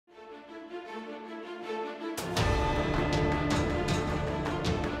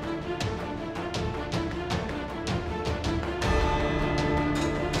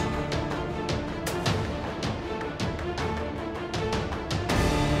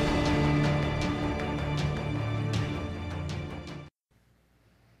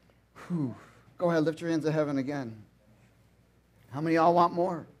Whew. Go ahead, lift your hands to heaven again. How many of y'all want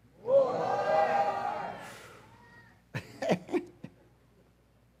more?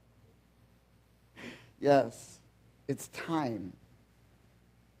 Yes, it's time.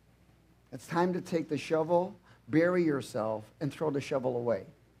 It's time to take the shovel, bury yourself, and throw the shovel away.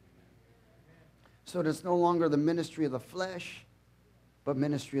 So that it's no longer the ministry of the flesh, but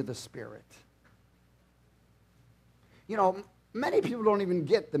ministry of the Spirit. You know, many people don't even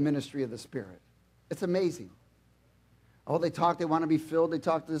get the ministry of the Spirit. It's amazing. Oh, they want to be filled, they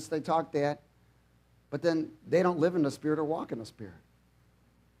talk this, they talk that, but then they don't live in the Spirit or walk in the Spirit.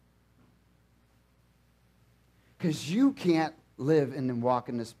 Because you can't live and walk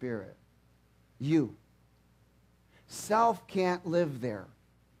in the Spirit. You. Self can't live there.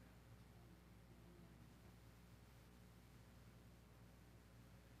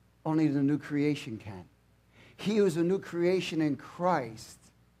 Only the new creation can. He who is a new creation in Christ.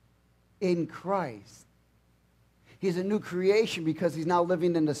 In Christ. He's a new creation because he's now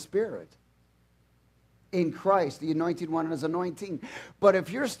living in the Spirit. In Christ, the anointed one and his anointing. But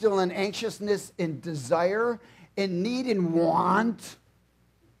if you're still in anxiousness and desire, in need and want,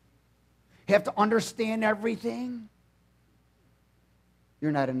 have to understand everything,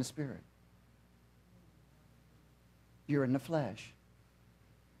 you're not in the Spirit. You're in the flesh.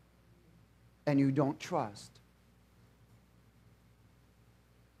 And you don't trust.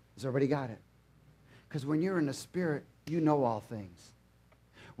 Has everybody got it? Because when you're in the Spirit, you know all things.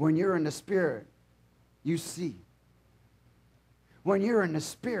 When you're in the Spirit, you see. When you're in the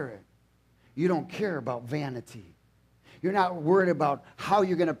Spirit, you don't care about vanity. You're not worried about how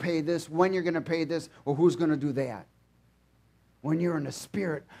you're going to pay this, when you're going to pay this, or who's going to do that. When you're in the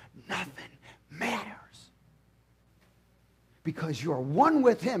Spirit, nothing matters. Because you're one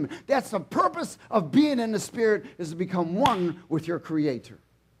with Him. That's the purpose of being in the Spirit, is to become one with your Creator.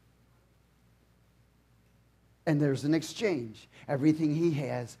 And there's an exchange. Everything He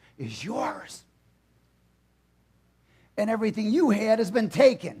has is yours. And everything you had has been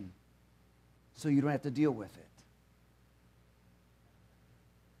taken. So you don't have to deal with it.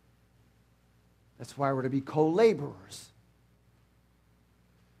 That's why we're to be co-laborers.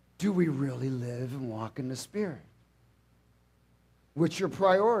 Do we really live and walk in the Spirit? What's your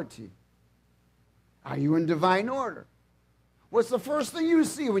priority? Are you in divine order? What's the first thing you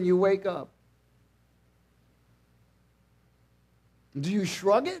see when you wake up? Do you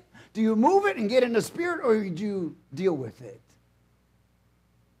shrug it? Do you move it and get in the Spirit, or do you deal with it?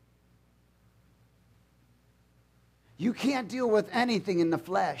 You can't deal with anything in the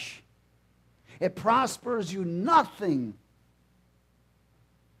flesh. It prospers you nothing.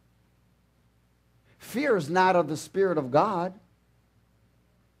 Fear is not of the Spirit of God.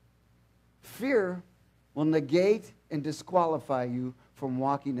 Fear will negate and disqualify you from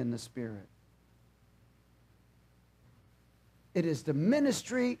walking in the Spirit. It is the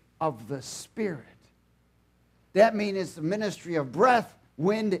ministry of the Spirit. That means it's the ministry of breath,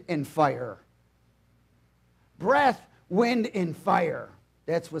 wind, and fire. Breath, wind, and fire.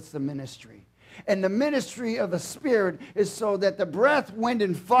 That's what's the ministry. And the ministry of the Spirit is so that the breath, wind,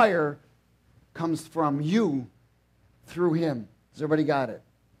 and fire comes from you through Him. Has everybody got it?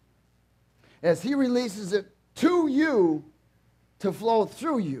 As He releases it to you to flow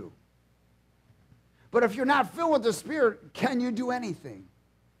through you. But if you're not filled with the Spirit, can you do anything?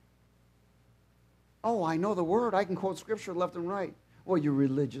 Oh, I know the Word. I can quote Scripture left and right. Well, you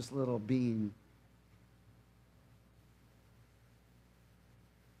religious little being.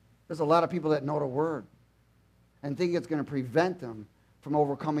 There's a lot of people that know the Word and think it's going to prevent them from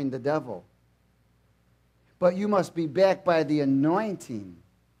overcoming the devil. But you must be backed by the anointing.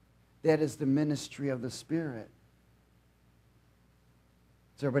 That is the ministry of the Spirit.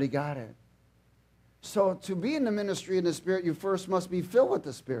 Has everybody got it? So to be in the ministry of the Spirit, you first must be filled with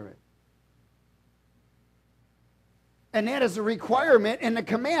the Spirit. And that is a requirement and a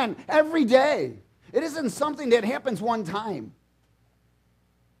command every day. It isn't something that happens one time.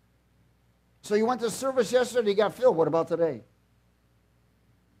 So you went to service yesterday, you got filled. What about today?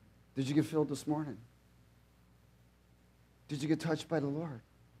 Did you get filled this morning? Did you get touched by the Lord?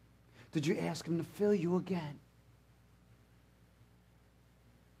 Did you ask Him to fill you again?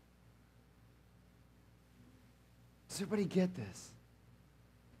 Does everybody get this?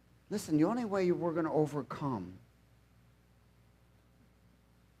 Listen, the only way we're going to overcome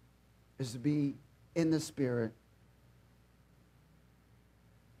is to be in the Spirit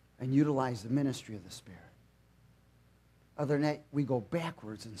and utilize the ministry of the Spirit. Other than that, we go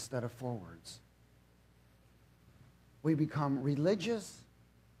backwards instead of forwards. We become religious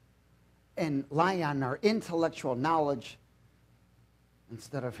and lie on our intellectual knowledge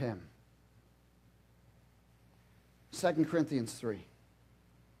instead of Him. 2 Corinthians 3.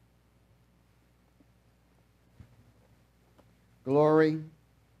 Glory.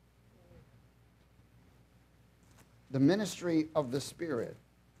 The ministry of the Spirit.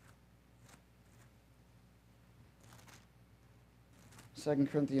 2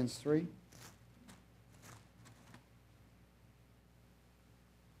 Corinthians 3.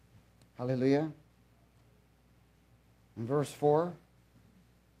 Hallelujah. In verse 4.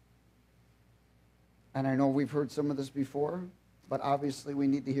 And I know we've heard some of this before, but obviously we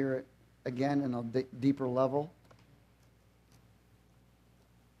need to hear it again in a deeper level.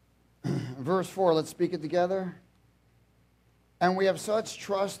 Verse 4, let's speak it together. And we have such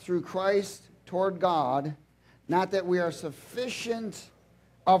trust through Christ toward God, not that we are sufficient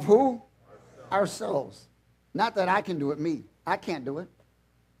of who? Ourselves. Not that I can do it, me. I can't do it.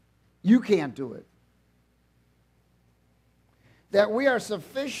 You can't do it. That we are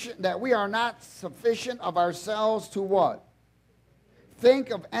sufficient, that we are not sufficient of ourselves to what? Think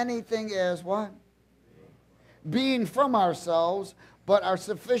of anything as what? Being from ourselves, but our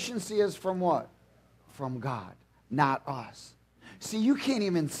sufficiency is from what? From God, not us. See, you can't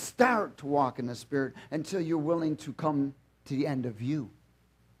even start to walk in the Spirit until you're willing to come to the end of you.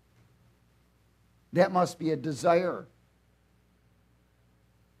 That must be a desire.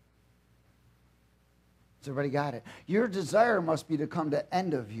 Has everybody got it? Your desire must be to come to the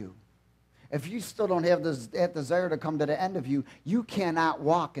end of you. If you still don't have that desire to come to the end of you, you cannot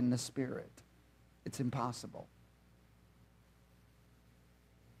walk in the Spirit. It's impossible.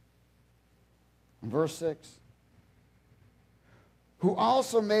 Verse 6. Who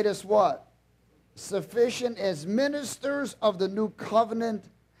also made us what? Sufficient as ministers of the new covenant,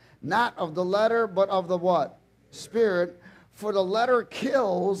 not of the letter, but of the what? Spirit. For the letter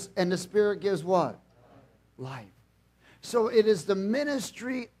kills, and the Spirit gives what? Life. So it is the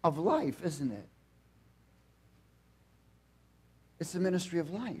ministry of life, isn't it? It's the ministry of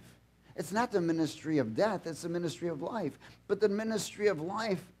life. It's not the ministry of death, it's the ministry of life. But the ministry of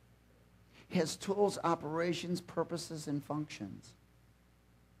life has tools, operations, purposes, and functions.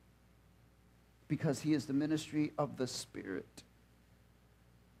 Because he is the ministry of the Spirit.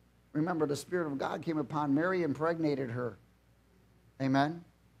 Remember, the Spirit of God came upon Mary, impregnated her. Amen?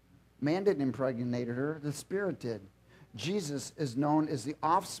 Man didn't impregnate her, the Spirit did. Jesus is known as the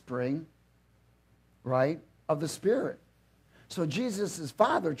offspring, right, of the Spirit. So Jesus'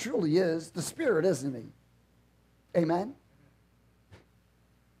 Father truly is the Spirit, isn't he? Amen?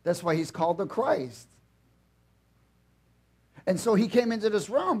 That's why he's called the Christ. And so he came into this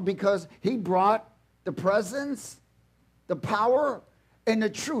realm because he brought the presence, the power, and the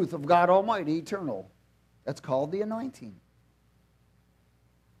truth of God Almighty, eternal. That's called the anointing.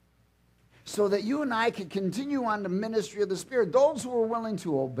 So that you and I can continue on the ministry of the Spirit. Those who are willing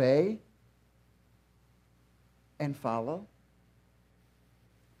to obey and follow.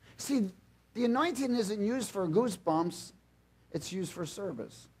 See, the anointing isn't used for goosebumps. It's used for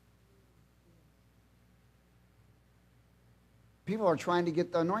service. People are trying to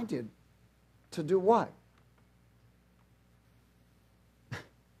get the anointed to do what?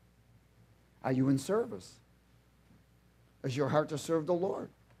 Are you in service? Is your heart to serve the Lord?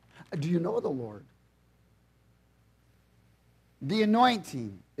 Do you know the Lord? The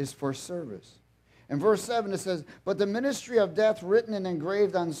anointing is for service. In verse 7 it says, but the ministry of death written and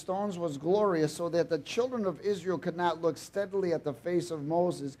engraved on stones was glorious, so that the children of Israel could not look steadily at the face of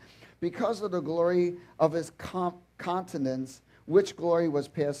Moses because of the glory of his countenance, which glory was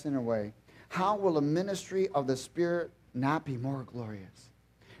passing away. How will the ministry of the Spirit not be more glorious?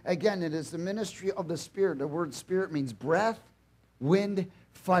 Again, it is the ministry of the Spirit. The word Spirit means breath, wind,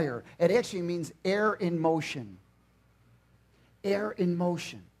 fire. It actually means air in motion. Air in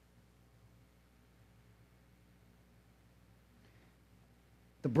motion.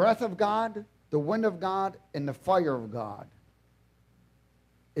 The breath of God, the wind of God, and the fire of God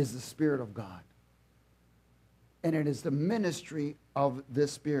is the Spirit of God. And it is the ministry of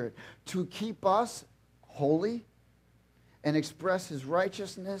this Spirit to keep us holy and express his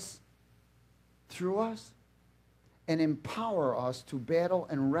righteousness through us and empower us to battle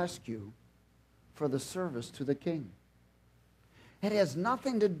and rescue for the service to the King. It has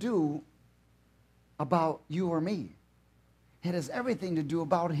nothing to do about you or me. It has everything to do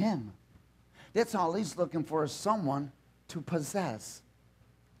about him. That's all he's looking for, is someone to possess.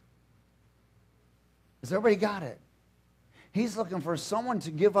 Has everybody got it? He's looking for someone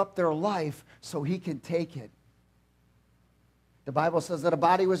to give up their life so he can take it. The Bible says that a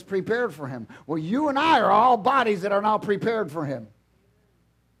body was prepared for him. Well, you and I are all bodies that are now prepared for him.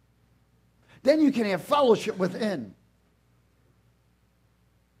 Then you can have fellowship within.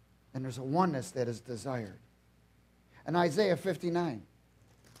 And there's a oneness that is desired. And Isaiah 59.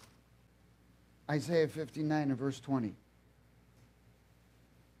 Isaiah 59 and verse 20.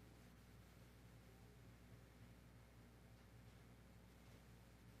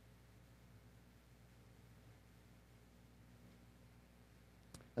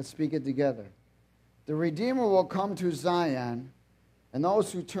 Let's speak it together. The Redeemer will come to Zion, and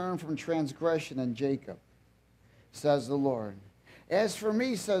those who turn from transgression in Jacob, says the Lord. As for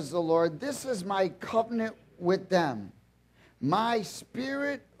me, says the Lord, this is my covenant with them. My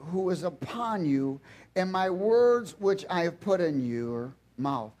spirit who is upon you, and my words which I have put in your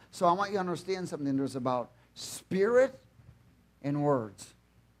mouth. So I want you to understand something. There's about spirit and words.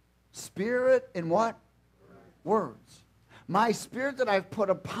 Spirit and what? Words. My spirit that I've put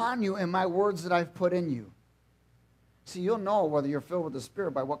upon you and my words that I've put in you. See, you'll know whether you're filled with the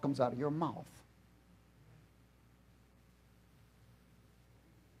Spirit by what comes out of your mouth.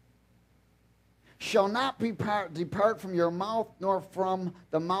 Shall not depart from your mouth, nor from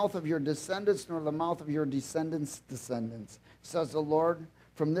the mouth of your descendants, nor the mouth of your descendants' descendants, says the Lord,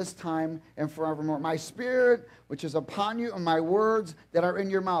 from this time and forevermore. My spirit, which is upon you, and my words that are in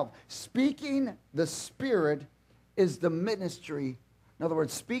your mouth. Speaking the Spirit is the ministry. In other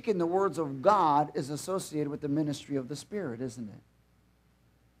words, speaking the words of God is associated with the ministry of the Spirit, isn't it?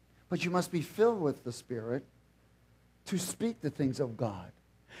 But you must be filled with the Spirit to speak the things of God.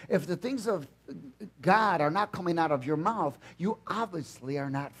 If the things of God are not coming out of your mouth, you obviously are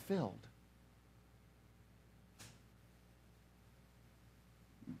not filled.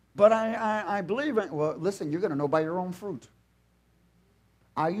 But I believe, well, listen, you're going to know by your own fruit.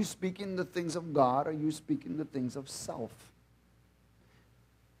 Are you speaking the things of God? Or are you speaking the things of self?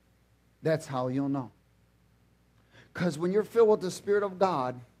 That's how you'll know. Because when you're filled with the Spirit of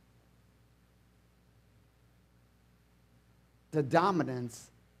God, the dominance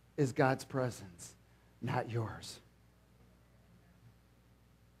is God's presence, not yours.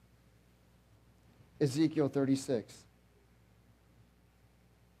 Ezekiel 36.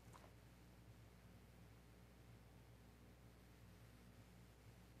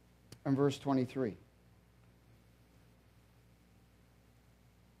 And verse 23.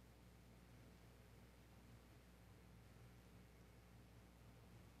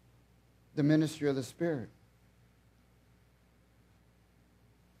 The ministry of the Spirit.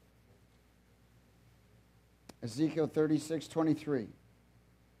 Ezekiel 36:23.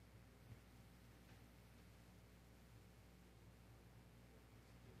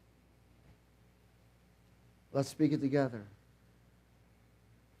 Let's speak it together.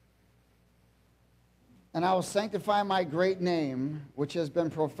 And I will sanctify my great name, which has been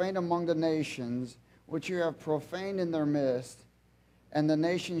profaned among the nations, which you have profaned in their midst, and the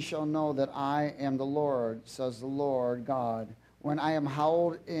nations shall know that I am the Lord, says the Lord God, when I am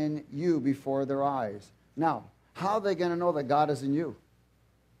hallowed in you before their eyes. Now, how are they going to know that God is in you?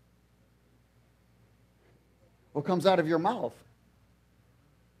 What comes out of your mouth?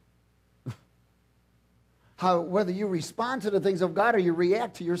 Whether you respond to the things of God or you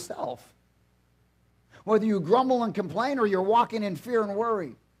react to yourself. Whether you grumble and complain or you're walking in fear and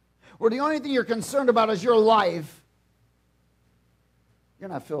worry. Or the only thing you're concerned about is your life. You're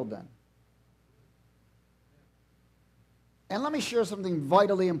not filled then. And let me share something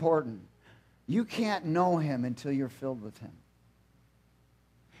vitally important. You can't know him until you're filled with him.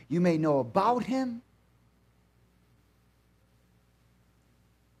 You may know about him.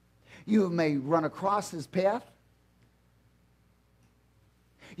 You may run across his path.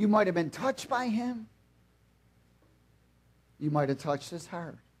 You might have been touched by him. You might have touched his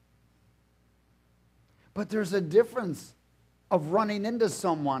heart. But there's a difference of running into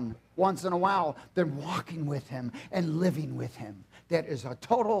someone once in a while than walking with him and living with him. That is a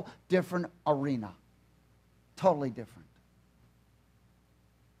total different arena. Totally different.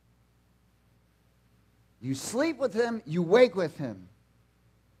 You sleep with him, you wake with him.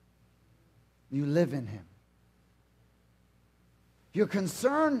 You live in him. Your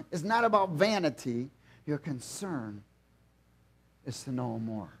concern is not about vanity. Your concern is to know him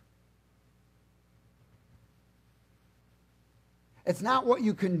more. It's not what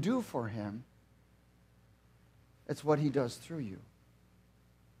you can do for him. It's what he does through you.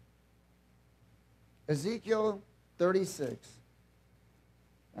 Ezekiel 36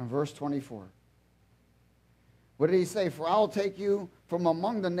 and verse 24. What did he say? For I will take you from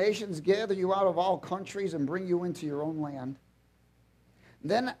among the nations, gather you out of all countries, and bring you into your own land.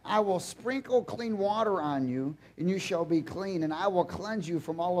 Then I will sprinkle clean water on you, and you shall be clean. And I will cleanse you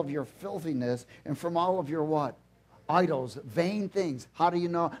from all of your filthiness and from all of your what? Idols, vain things. How do you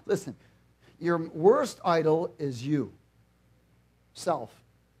know? Listen, your worst idol is you. Self.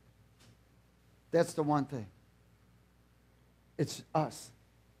 That's the one thing. It's us,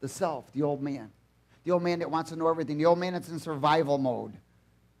 the self, the old man. The old man that wants to know everything. The old man that's in survival mode.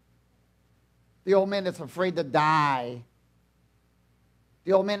 The old man that's afraid to die.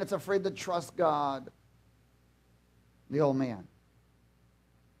 The old man that's afraid to trust God. The old man.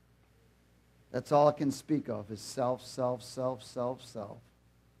 That's all it can speak of is self, self, self, self, self.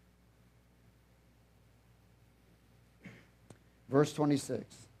 Verse 26.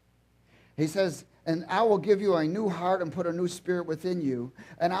 He says, and I will give you a new heart and put a new spirit within you.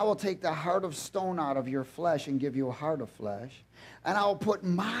 And I will take the heart of stone out of your flesh and give you a heart of flesh. And I will put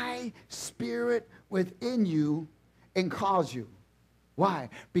my spirit within you and cause you. Why?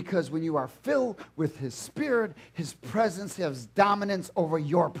 Because when you are filled with his spirit, his presence has dominance over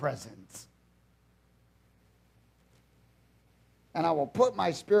your presence. And I will put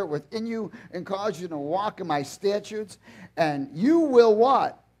my spirit within you and cause you to walk in my statutes. And you will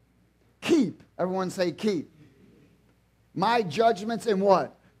what? Keep. Everyone say keep. My judgments and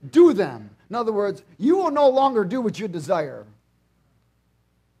what? Do them. In other words, you will no longer do what you desire.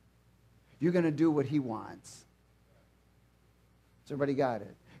 You're going to do what he wants. So everybody got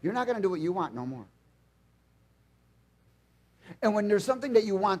it? You're not going to do what you want no more. And when there's something that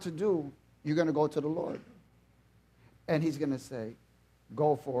you want to do, you're going to go to the Lord. And he's going to say,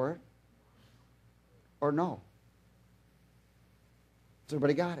 go for it or no. So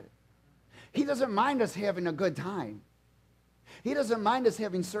everybody got it? He doesn't mind us having a good time. He doesn't mind us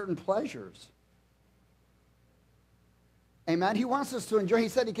having certain pleasures. Amen? He wants us to enjoy. He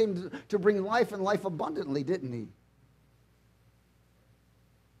said he came to bring life and life abundantly, didn't he?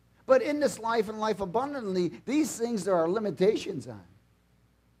 But in this life and life abundantly, these things there are limitations on.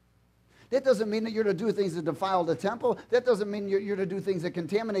 That doesn't mean that you're to do things that defile the temple. That doesn't mean you're to do things that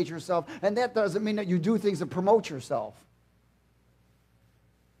contaminate yourself. And that doesn't mean that you do things that promote yourself.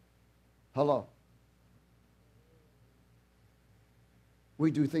 Hello.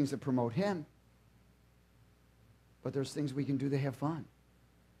 We do things that promote him. But there's things we can do to have fun.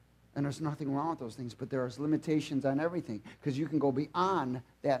 And there's nothing wrong with those things. But there's limitations on everything. Because you can go beyond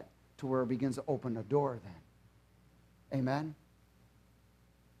that to where it begins to open a door then. Amen?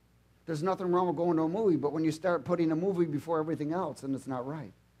 There's nothing wrong with going to a movie, but when you start putting a movie before everything else, then it's not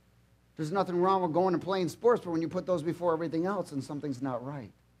right. There's nothing wrong with going and playing sports, but when you put those before everything else, then something's not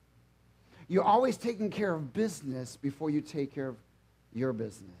right. You're always taking care of business before you take care of your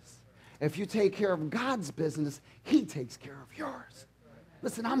business. If you take care of God's business, he takes care of yours.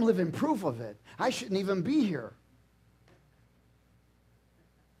 Listen, I'm living proof of it. I shouldn't even be here.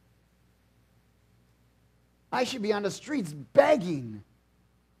 I should be on the streets begging.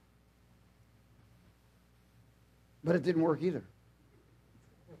 But it didn't work either.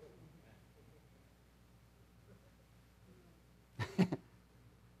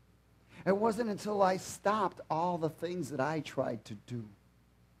 It wasn't until I stopped all the things that I tried to do.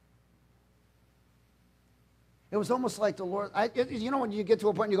 It was almost like the Lord, you know when you get to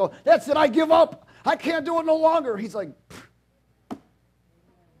a point and you go, that's it, I give up. I can't do it no longer. He's like,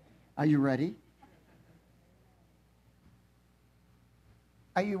 are you ready?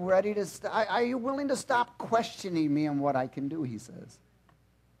 Are you ready to are you willing to stop questioning me and what I can do, he says.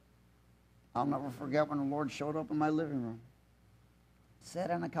 I'll never forget when the Lord showed up in my living room.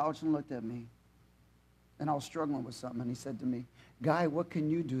 Sat on the couch and looked at me. And I was struggling with something. And he said to me, Guy, what can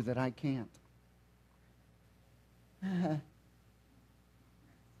you do that I can't?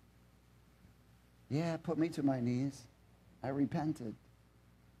 Yeah, put me to my knees. I repented.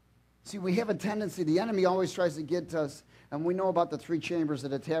 See, we have a tendency, the enemy always tries to get us, and we know about the 3 chambers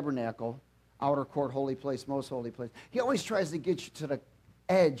of the tabernacle, outer court, holy place, most holy place. He always tries to get you to the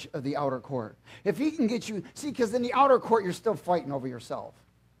edge of the outer court. If he can get you, see, because in the outer court, you're still fighting over yourself.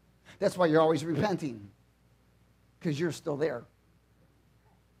 That's why you're always repenting, because you're still there.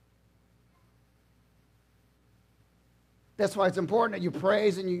 That's why it's important that you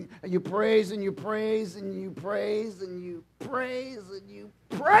praise and you praise and you praise and you praise and you praise and you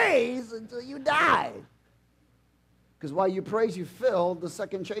praise until you die. Because while you praise, you fill the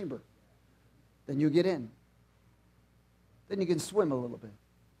 2nd chamber. Then you get in. Then you can swim a little bit.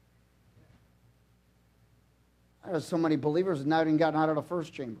 There's so many believers that not even gotten out of the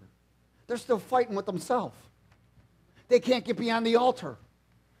 1st chamber. They're still fighting with themselves. They can't get beyond the altar.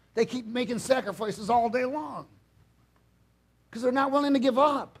 They keep making sacrifices all day long. Because they're not willing to give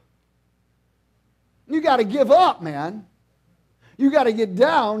up. You got to give up, man. You got to get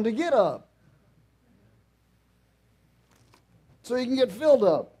down to get up. So you can get filled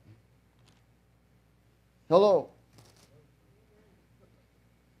up. Hello.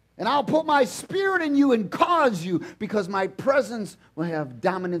 And I'll put my spirit in you and cause you, because my presence will have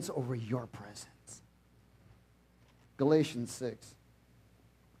dominance over your presence. Galatians 6.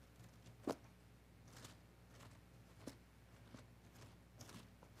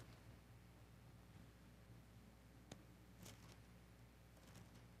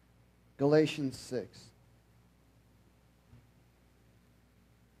 Galatians 6.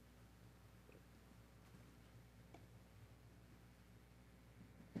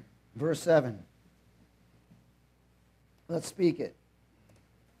 Verse 7. Let's speak it.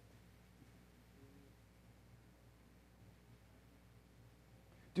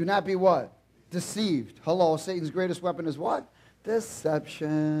 Do not be what? Deceived. Hello, Satan's greatest weapon is what?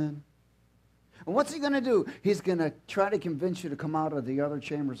 Deception. And what's he going to do? He's going to try to convince you to come out of the other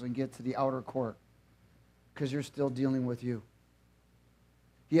chambers and get to the outer court because you're still dealing with you.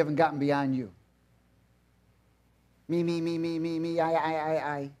 You haven't gotten beyond you. Me,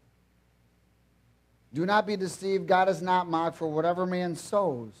 I. Do not be deceived. God is not mocked, for whatever man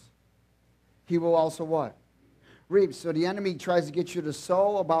sows, he will also what? Reap. So the enemy tries to get you to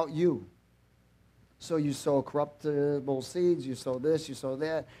sow about you. So you sow corruptible seeds, you sow this, you sow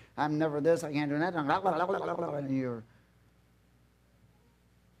that. I'm never this, I can't do that. And you're,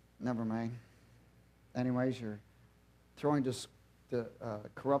 never mind. Anyways, you're throwing just the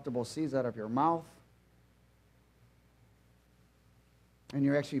corruptible seeds out of your mouth. And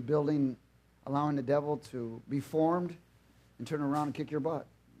you're actually building, allowing the devil to be formed and turn around and kick your butt.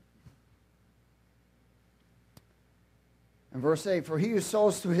 And verse 8, for he who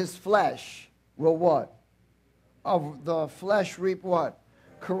sows to his flesh will what? Of the flesh reap what?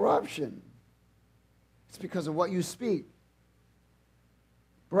 Corruption. It's because of what you speak.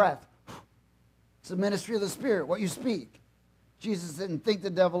 Breath. It's the ministry of the Spirit, what you speak. Jesus didn't think the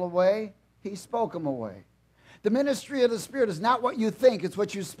devil away. He spoke him away. The ministry of the Spirit is not what you think, it's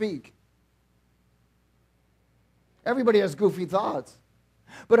what you speak. Everybody has goofy thoughts.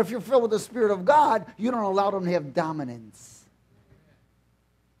 But if you're filled with the Spirit of God, you don't allow them to have dominance.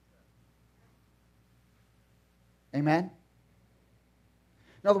 Amen?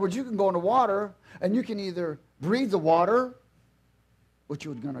 In other words, you can go in the water, and you can either breathe the water, which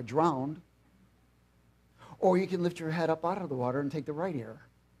you're going to drown, or you can lift your head up out of the water and take the right air.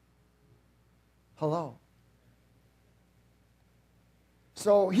 Hello?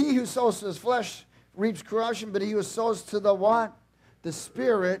 So he who sows to his flesh reaps corruption, but he who sows to the what? The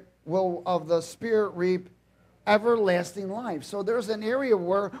Spirit will of the Spirit reap everlasting life. So there's an area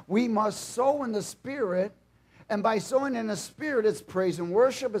where we must sow in the Spirit. And by sowing in the Spirit, it's praise and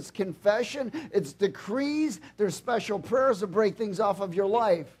worship, it's confession, it's decrees, there's special prayers to break things off of your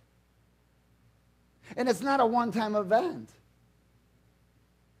life. And it's not a one-time event.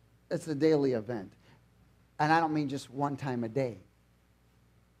 It's a daily event. And I don't mean just one time a day.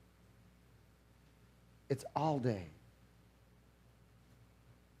 It's all day.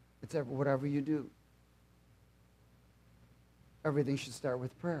 It's whatever you do. Everything should start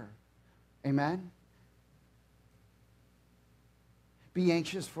with prayer. Amen? Be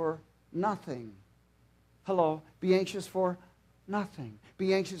anxious for nothing. Hello. Be anxious for nothing.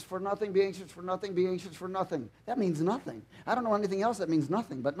 Be anxious for nothing. Be anxious for nothing. Be anxious for nothing. That means nothing. I don't know anything else that means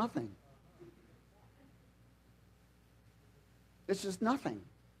nothing but nothing. It's just nothing.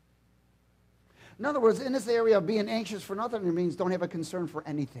 In other words, in this area of being anxious for nothing, it means don't have a concern for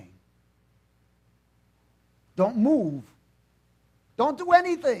anything. Don't move. Don't do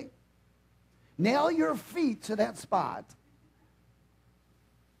anything. Nail your feet to that spot.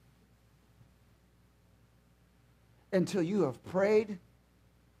 Until you have prayed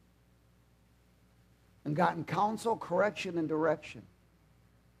and gotten counsel, correction, and direction.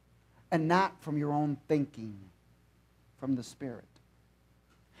 And not from your own thinking, from the Spirit.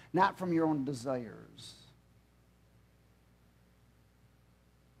 Not from your own desires.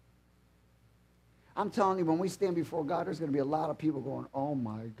 I'm telling you, when we stand before God, there's going to be a lot of people going, oh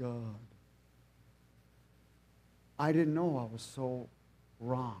my God. I didn't know I was so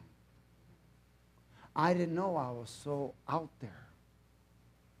wrong. I didn't know I was so out there.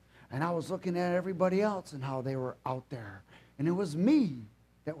 And I was looking at everybody else and how they were out there. And it was me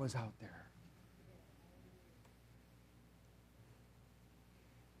that was out there.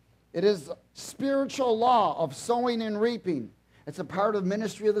 It is a spiritual law of sowing and reaping. It's a part of the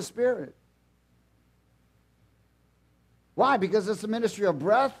ministry of the Spirit. Why? Because it's the ministry of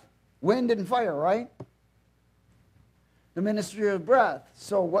breath, wind, and fire, right? The ministry of breath.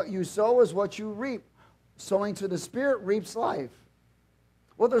 So what you sow is what you reap. Sowing to the Spirit reaps life.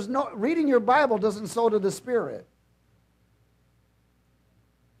 Well, there's no, reading your Bible doesn't sow to the Spirit.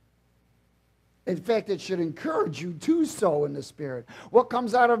 In fact, it should encourage you to sow in the Spirit. What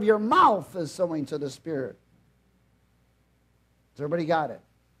comes out of your mouth is sowing to the Spirit. Has everybody got it?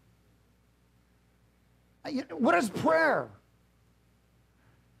 What is prayer?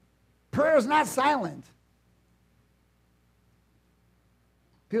 Prayer is not silent.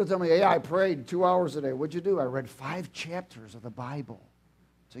 People tell me, yeah, I prayed 2 hours a day. What'd you do? I read 5 chapters of the Bible.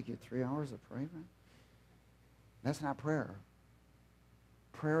 It took you 3 hours to pray, man? That's not prayer.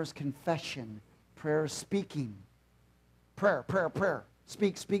 Prayer is confession. Prayer is speaking. Prayer, prayer, prayer.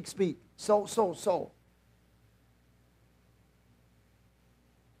 Speak, speak, speak. So.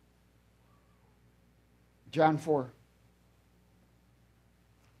 John 4.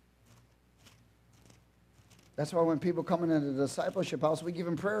 That's why when people come into the discipleship house, we give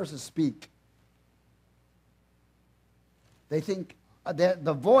them prayers to speak. They think that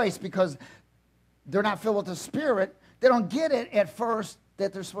the voice, because they're not filled with the Spirit, they don't get it at first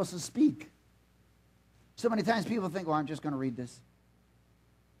that they're supposed to speak. So many times people think, well, I'm just going to read this.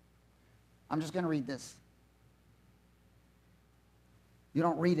 I'm just going to read this. You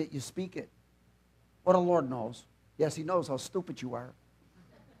don't read it, you speak it. Well, the Lord knows. Yes, He knows how stupid you are.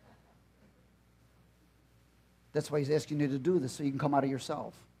 That's why He's asking you to do this, so you can come out of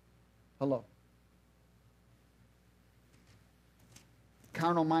yourself. Hello.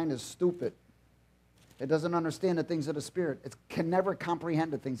 Carnal mind is stupid. It doesn't understand the things of the Spirit. It can never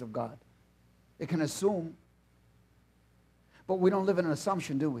comprehend the things of God. It can assume. But we don't live in an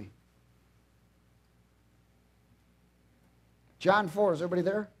assumption, do we? John 4, is everybody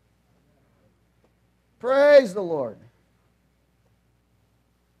there? Praise the Lord.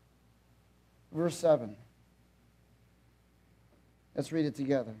 Verse 7. Let's read it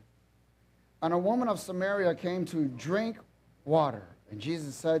together. And a woman of Samaria came to drink water. And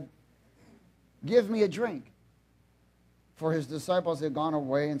Jesus said, give me a drink. For his disciples had gone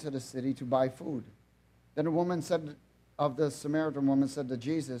away into the city to buy food. Then a woman said, of the Samaritan woman said to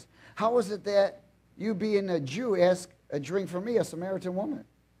Jesus, how is it that you being a Jew ask a drink from me, a Samaritan woman?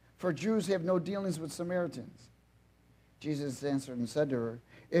 For Jews have no dealings with Samaritans. Jesus answered and said to her,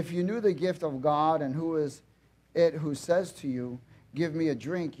 if you knew the gift of God and who is it who says to you, give me a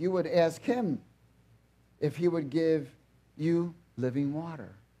drink, you would ask him if he would give you living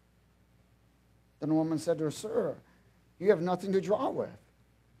water. Then the woman said to her, sir, you have nothing to draw with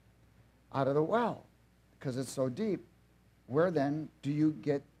out of the well, because it's so deep. Where then do you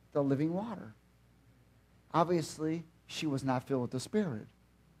get the living water? Obviously, she was not filled with the Spirit.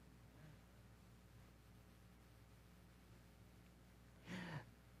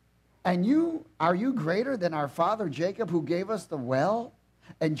 And are you greater than our father Jacob, who gave us the well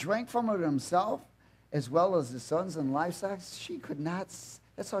and drank from it himself, as well as his sons and livestock? She could not.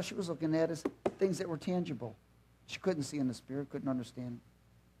 That's all she was looking at, is things that were tangible. She couldn't see in the Spirit, couldn't understand.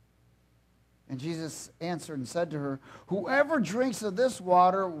 And Jesus answered and said to her, whoever drinks of this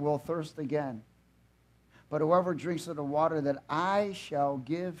water will thirst again. But whoever drinks of the water that I shall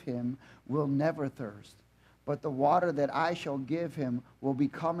give him will never thirst. But the water that I shall give him will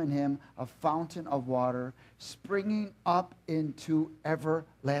become in him a fountain of water, springing up into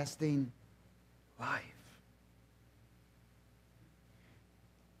everlasting life.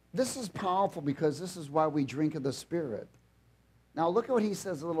 This is powerful because this is why we drink of the Spirit. Now look at what he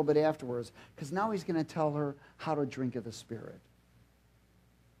says a little bit afterwards, because now he's going to tell her how to drink of the Spirit.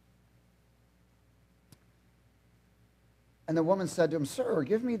 And the woman said to him, sir,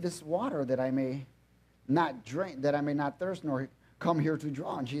 give me this water that I may not drink, that I may not thirst, nor come here to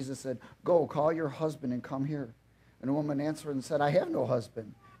draw. And Jesus said, go, call your husband and come here. And the woman answered and said, I have no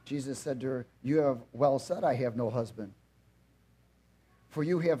husband. Jesus said to her, you have well said, I have no husband. For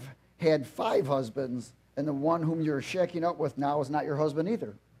you have had 5 husbands, and the one whom you're shaking up with now is not your husband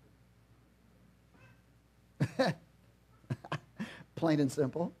either. Plain and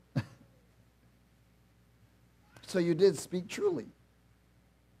simple. So you did speak truly.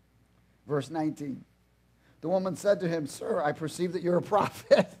 Verse 19. The woman said to him, sir, I perceive that you're a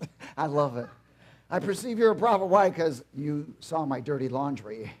prophet. I love it. I perceive you're a prophet. Why? Because you saw my dirty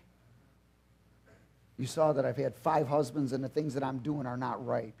laundry. You saw that I've had 5 husbands and the things that I'm doing are not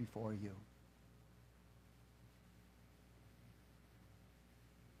right before you.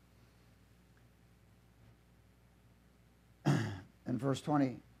 In verse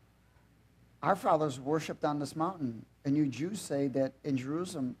 20, our fathers worshipped on this mountain, and you Jews say that in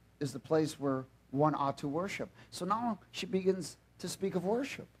Jerusalem is the place where one ought to worship. So now she begins to speak of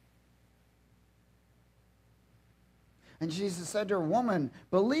worship. And Jesus said to her, woman,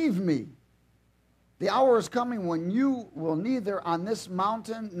 believe me, the hour is coming when you will neither on this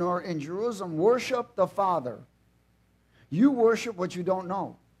mountain nor in Jerusalem worship the Father. You worship what you don't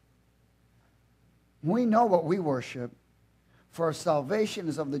know. We know what we worship, for salvation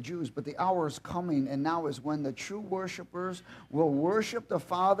is of the Jews, but the hour is coming, and now is when the true worshipers will worship the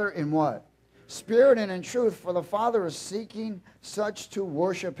Father in what? spirit and in truth, for the Father is seeking such to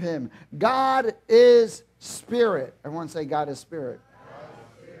worship him. God is spirit. Everyone say, God is spirit.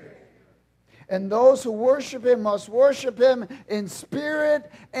 And those who worship him must worship him in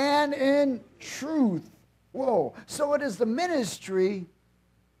spirit and in truth. Whoa. So it is the ministry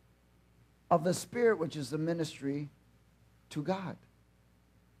of the Spirit, which is the ministry to God.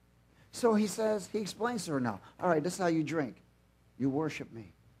 So he says, he explains to her now, all right, this is how you drink. You worship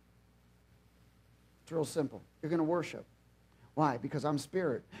me. It's real simple. You're going to worship. Why? Because I'm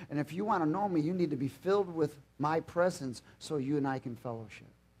spirit. And if you want to know me, you need to be filled with my presence so you and I can fellowship.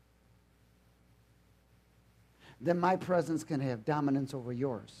 Then my presence can have dominance over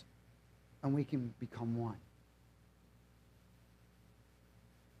yours, and we can become one.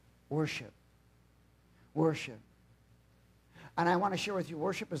 Worship. Worship. And I want to share with you,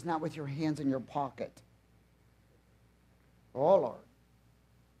 worship is not with your hands in your pocket. Oh, Lord.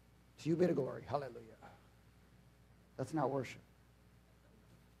 To you be the glory. Hallelujah. That's not worship.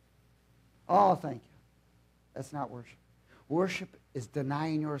 Oh, thank you. That's not worship. Worship is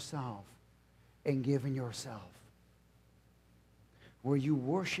denying yourself and giving yourself. Where you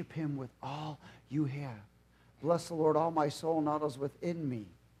worship him with all you have. Bless the Lord, all my soul, and all that is within me.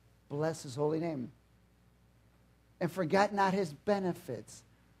 Bless his holy name. And forget not his benefits.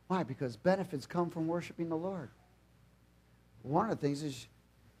 Why? Because benefits come from worshiping the Lord. One of the things is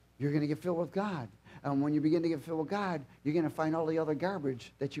you're going to get filled with God. And when you begin to get filled with God, you're going to find all the other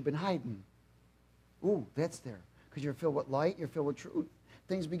garbage that you've been hiding. Ooh, that's there. Because you're filled with light, you're filled with truth.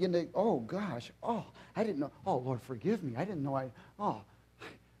 Things begin to, oh gosh, oh, I didn't know. Oh, Lord, forgive me. I didn't know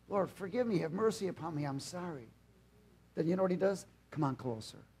Lord, forgive me. Have mercy upon me. I'm sorry. Then you know what he does? Come on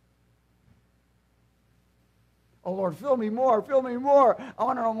closer. Oh, Lord, fill me more. Fill me more. I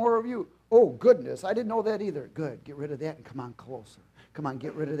want to know more of you. Oh, goodness. I didn't know that either. Good. Get rid of that and come on closer. Come on,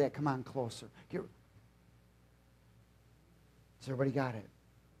 get rid of that. Come on closer. Has everybody got it?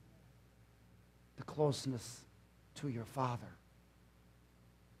 The closeness to your Father.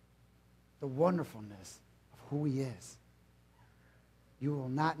 The wonderfulness of who he is. You will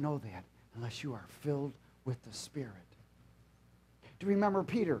not know that unless you are filled with the Spirit. Do you remember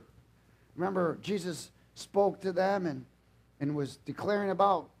Peter? Remember Jesus spoke to them and was declaring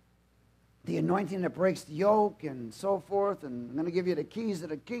about the anointing that breaks the yoke and so forth, and I'm going to give you the keys of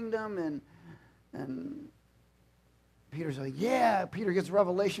the kingdom, and Peter's like, yeah. Peter gets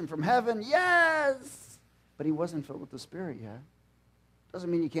revelation from heaven, yes, but he wasn't filled with the Spirit yet. Doesn't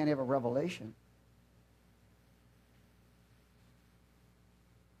mean you can't have a revelation.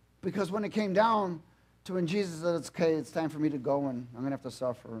 Because when it came down to when Jesus said, okay, it's time for me to go, and I'm going to have to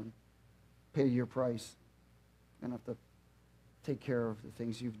suffer and pay your price. I'm going to have to take care of the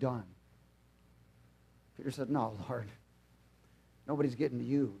things you've done. Peter said, no, Lord, nobody's getting to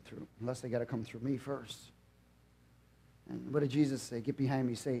you unless they got to come through me first. And what did Jesus say? Get behind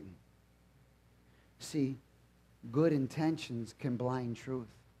me, Satan. See, good intentions can blind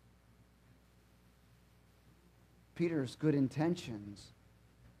truth. Peter's good intentions,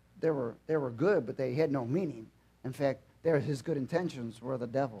 they were good, but they had no meaning. In fact, his good intentions were the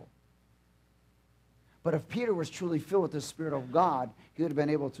devil. But if Peter was truly filled with the Spirit of God, he would have been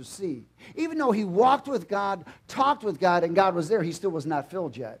able to see. Even though he walked with God, talked with God, and God was there, he still was not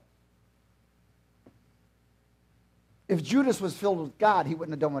filled yet. If Judas was filled with God, he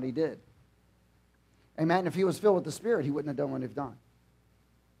wouldn't have done what he did. Amen? If he was filled with the Spirit, he wouldn't have done what he'd done.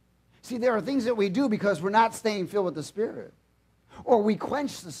 See, there are things that we do because we're not staying filled with the Spirit. Or we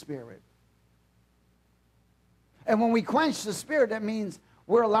quench the Spirit. And when we quench the Spirit, that means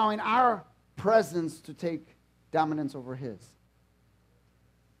we're allowing our presence to take dominance over his.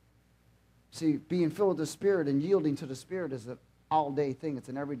 See, being filled with the Spirit and yielding to the Spirit is an all-day thing. It's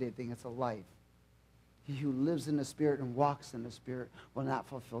an everyday thing. It's a life. He who lives in the Spirit and walks in the Spirit will not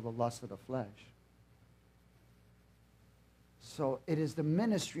fulfill the lust of the flesh. So it is the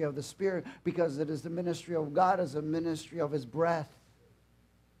ministry of the Spirit because it is the ministry of God as a ministry of his breath.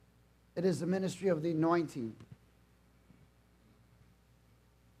 It is the ministry of the anointing.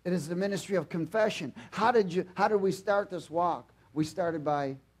 It is the ministry of confession. How did we start this walk? We started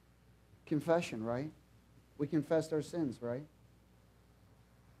by confession, right? We confessed our sins, right?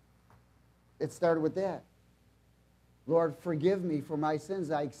 It started with that. Lord, forgive me for my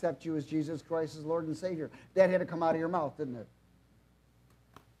sins. I accept you as Jesus Christ as Lord and Savior. That had to come out of your mouth, didn't it?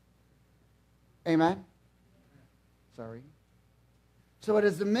 Amen? Sorry. So it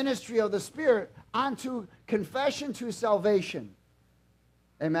is the ministry of the Spirit unto confession to salvation.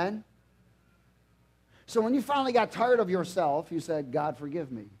 Amen? So when you finally got tired of yourself, you said, God,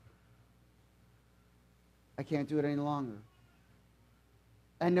 forgive me. I can't do it any longer.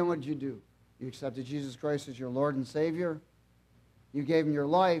 And then what did you do? You accepted Jesus Christ as your Lord and Savior. You gave him your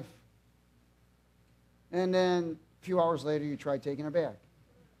life. And then a few hours later, you tried taking it back.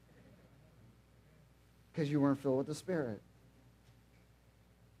 Because you weren't filled with the Spirit.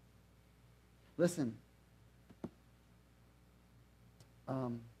 Listen.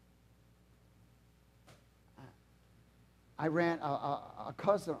 I ran, a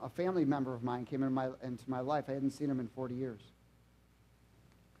cousin, a family member of mine came into my life. I hadn't seen him in 40 years.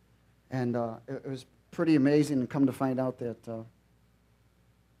 And it was pretty amazing to come to find out that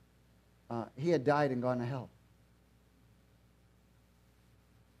he had died and gone to hell.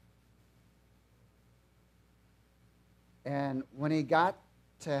 And when he got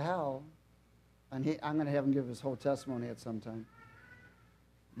to hell, and I'm going to have him give his whole testimony at some time,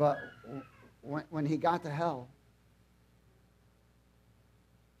 but when he got to hell,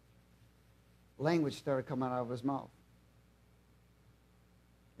 language started coming out of his mouth.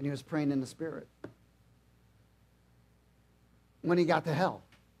 And he was praying in the Spirit. When he got to hell.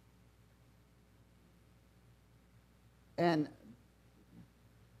 And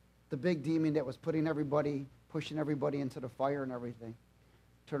the big demon that was pushing everybody into the fire and everything,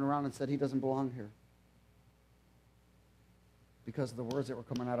 turned around and said he doesn't belong here. Because of the words that were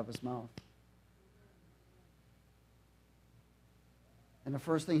coming out of his mouth. And the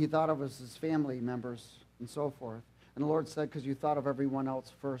first thing he thought of was his family members and so forth. And the Lord said, because you thought of everyone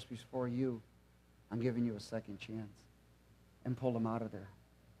else first before you, I'm giving you a second chance. And pulled him out of there.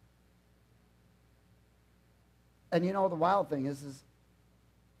 And you know, the wild thing is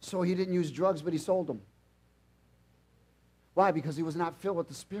so he didn't use drugs, but he sold them. Why? Because he was not filled with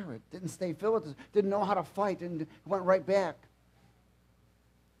the Spirit. Didn't stay filled with didn't know how to fight, and went right back.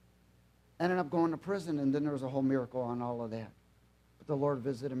 Ended up going to prison, and then there was a whole miracle on all of that. But the Lord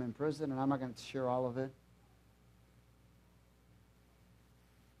visited him in prison, and I'm not going to share all of it.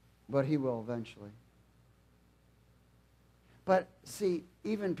 But he will eventually. But see,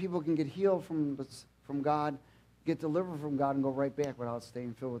 even people can get healed from God, get delivered from God, and go right back without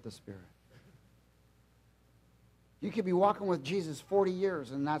staying filled with the Spirit. You could be walking with Jesus 40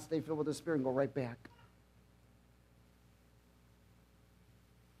 years and not stay filled with the Spirit and go right back.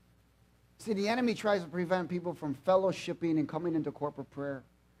 See, the enemy tries to prevent people from fellowshipping and coming into corporate prayer,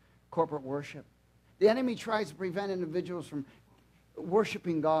 corporate worship. The enemy tries to prevent individuals from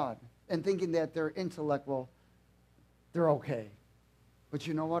worshiping God and thinking that their intellect they're okay. But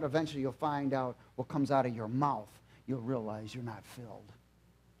you know what? Eventually you'll find out what comes out of your mouth. You'll realize you're not filled.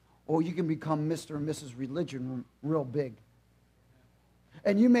 Or you can become Mr. and Mrs. Religion real big.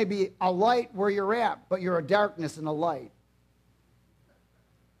 And you may be a light where you're at, but you're a darkness in a light.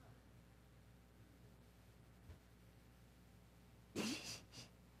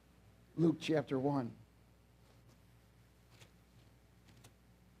 Luke chapter 1.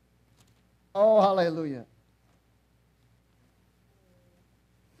 Oh, hallelujah.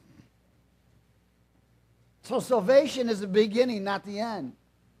 So salvation is the beginning, not the end.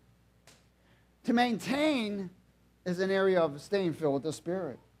 To maintain is an area of staying filled with the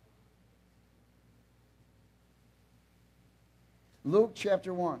Spirit. Luke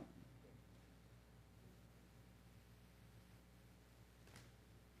chapter 1.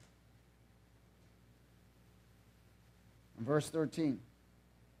 Verse 13.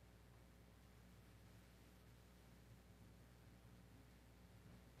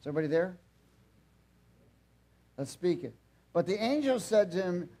 Is everybody there? Let's speak it. But the angel said to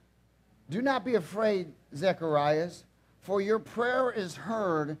him, do not be afraid, Zacharias, for your prayer is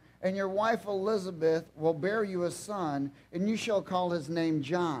heard, and your wife Elizabeth will bear you a son, and you shall call his name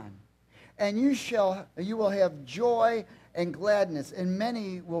John. And you will have joy and gladness, and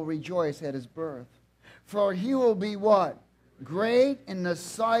many will rejoice at his birth. For he will be what? Great in the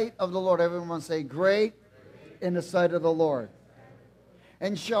sight of the Lord. Everyone say, great in the sight of the Lord.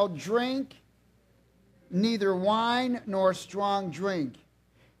 And shall drink neither wine nor strong drink.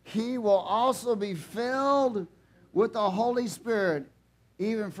 He will also be filled with the Holy Spirit,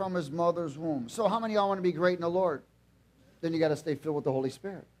 even from his mother's womb. So how many of y'all want to be great in the Lord? Then you got to stay filled with the Holy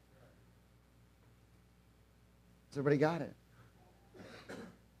Spirit. Has everybody got it?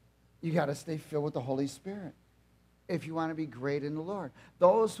 You got to stay filled with the Holy Spirit if you want to be great in the Lord.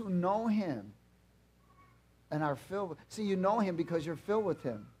 Those who know him and are filled with, see, you know him because you're filled with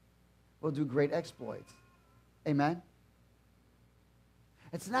him, will do great exploits. Amen?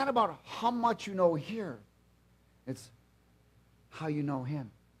 It's not about how much you know here. It's how you know him.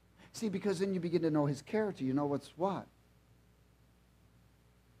 See, because then you begin to know his character. You know what's what.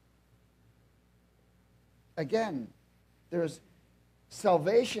 Again, there's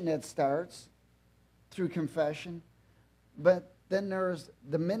salvation that starts through confession, but Then there's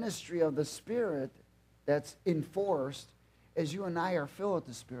the ministry of the Spirit that's enforced as you and I are filled with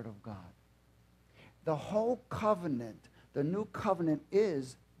the Spirit of God. The whole covenant, the new covenant,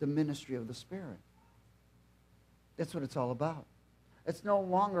 is the ministry of the Spirit. That's what it's all about. It's no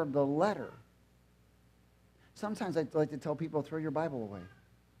longer the letter. Sometimes I like to tell people, throw your Bible away.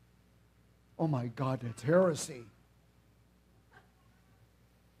 Oh my God, that's heresy.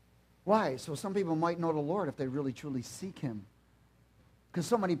 Why? So some people might know the Lord if they really truly seek Him. Because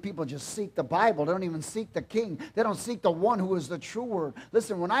so many people just seek the Bible. They don't even seek the King. They don't seek the one who is the true word.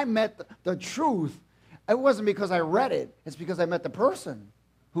 Listen, when I met the truth, it wasn't because I read it. It's because I met the person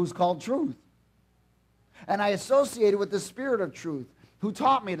who's called truth. And I associated with the Spirit of truth who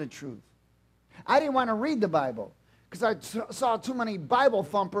taught me the truth. I didn't want to read the Bible because I saw too many Bible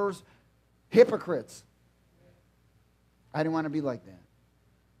thumpers, hypocrites. I didn't want to be like that.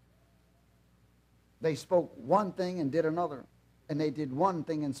 They spoke one thing and did another. And they did one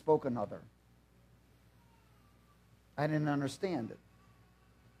thing and spoke another. I didn't understand it.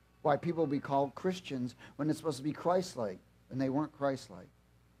 Why people be called Christians when it's supposed to be Christ-like, and they weren't Christ-like.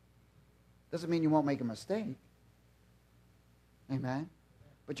 Doesn't mean you won't make a mistake. Amen?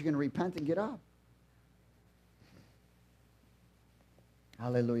 But you're going to repent and get up.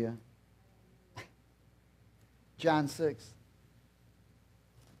 Hallelujah. John 6.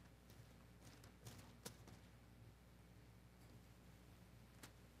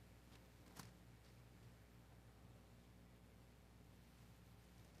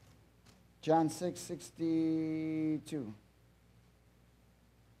 John 6:62.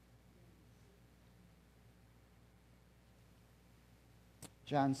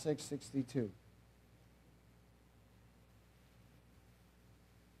 John 6:62.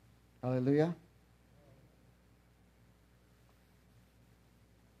 Hallelujah.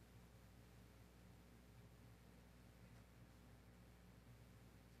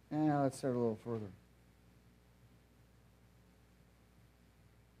 Yeah, let's start a little further.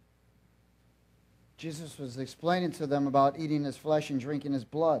 Jesus was explaining to them about eating his flesh and drinking his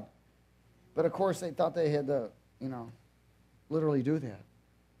blood. But of course, they thought they had to, literally do that.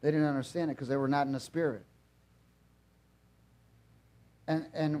 They didn't understand it because they were not in the Spirit.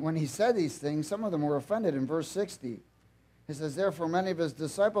 And when he said these things, some of them were offended. In verse 60, he says, therefore many of his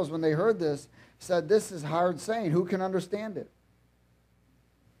disciples, when they heard this, said, this is hard saying. Who can understand it?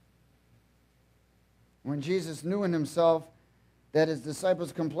 When Jesus knew in himself that his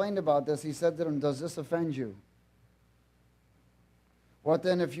disciples complained about this, he said to them, does this offend you? What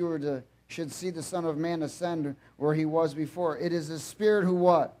then if you should see the Son of Man ascend where he was before? It is his Spirit who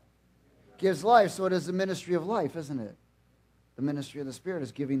what? Gives life. So it is the ministry of life, isn't it? The ministry of the Spirit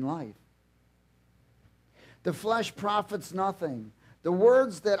is giving life. The flesh profits nothing. The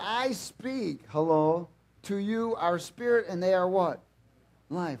words that I speak, to you are spirit, and they are what?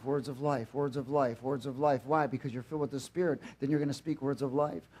 Life, words of life, words of life, words of life. Why? Because you're filled with the Spirit. Then you're going to speak words of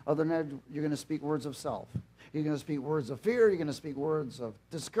life. Other than that, you're going to speak words of self. You're going to speak words of fear. You're going to speak words of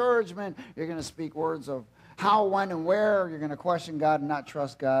discouragement. You're going to speak words of how, when, and where. You're going to question God and not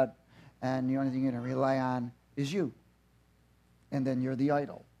trust God. And the only thing you're going to rely on is you. And then you're the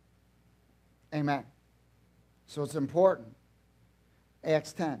idol. Amen. So it's important.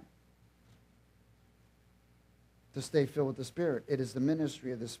 Acts 10. To stay filled with the Spirit. It is the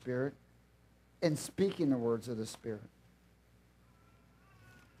ministry of the Spirit and speaking the words of the Spirit.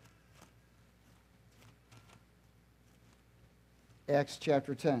 Acts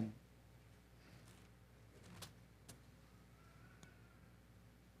chapter 10.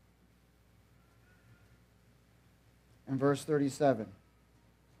 And verse 37.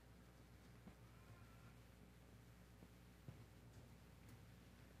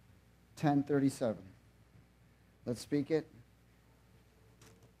 10:37. Let's speak it.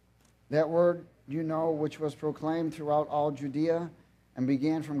 That word which was proclaimed throughout all Judea and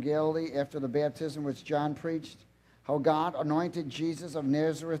began from Galilee after the baptism which John preached, how God anointed Jesus of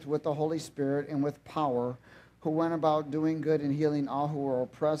Nazareth with the Holy Spirit and with power, who went about doing good and healing all who were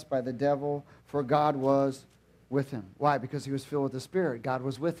oppressed by the devil, for God was with him. Why? Because he was filled with the Spirit. God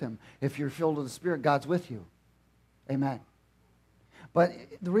was with him. If you're filled with the Spirit, God's with you. Amen. But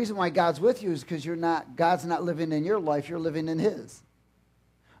the reason why God's with you is because God's not living in your life, you're living in his.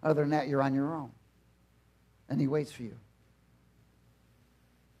 Other than that, you're on your own. And he waits for you.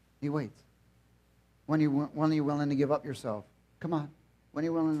 He waits. When are you willing to give up yourself? Come on. When are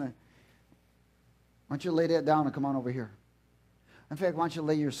you willing to? Why don't you lay that down and come on over here? In fact, why don't you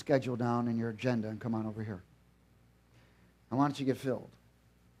lay your schedule down and your agenda and come on over here? And why don't you get filled?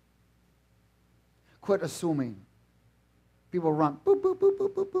 Quit assuming. People run, boop, boop, boop,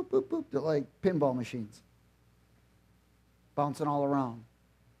 boop, boop, boop, boop, boop. They're like pinball machines. bouncing all around.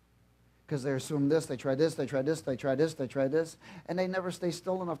 Because they assume this, they try this, they try this, they try this, they try this, and they never stay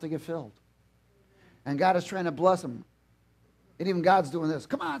still enough to get filled. And God is trying to bless them. And even God's doing this.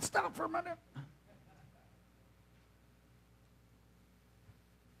 Come on, stop for a minute.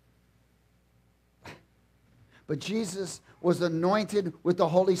 But Jesus was anointed with the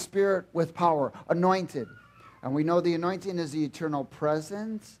Holy Spirit with power. Anointed. And we know the anointing is the eternal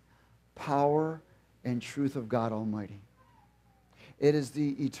presence, power, and truth of God Almighty. It is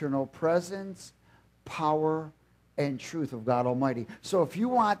the eternal presence, power, and truth of God Almighty. So if you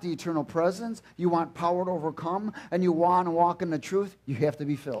want the eternal presence, you want power to overcome, and you want to walk in the truth, you have to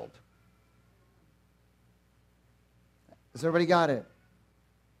be filled. Has everybody got it?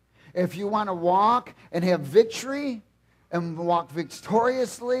 If you want to walk and have victory and walk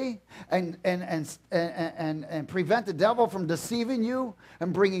victoriously and prevent the devil from deceiving you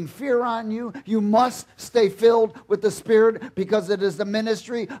and bringing fear on you, you must stay filled with the Spirit, because it is the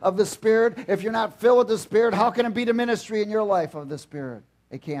ministry of the Spirit. If you're not filled with the Spirit, how can it be the ministry in your life of the Spirit?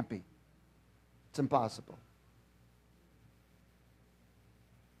 It can't be. It's impossible.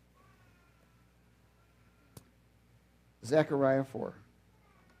 Zechariah 4.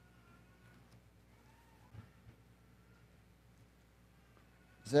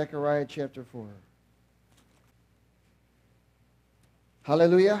 Zechariah chapter 4.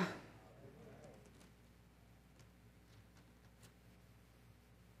 Hallelujah.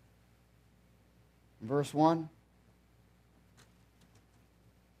 Verse 1.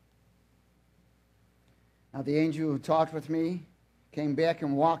 Now the angel who talked with me came back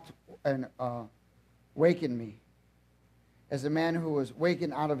and walked and wakened me, as a man who was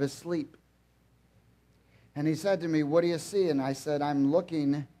wakened out of his sleep. And he said to me, what do you see? And I said, I'm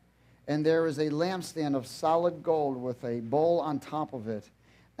looking, and there is a lampstand of solid gold with a bowl on top of it.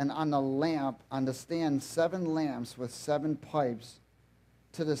 And on the lamp, on the stand, 7 lamps with 7 pipes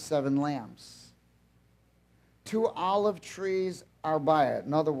to the 7 lamps. 2 olive trees are by it.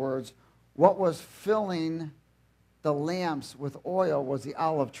 In other words, what was filling the lamps with oil was the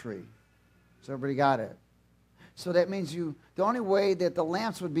olive tree. So everybody got it? So that means the only way that the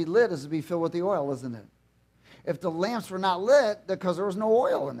lamps would be lit is to be filled with the oil, isn't it? If the lamps were not lit, because there was no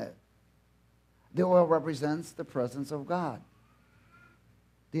oil in it. The oil represents the presence of God,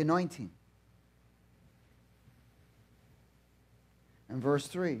 the anointing. And verse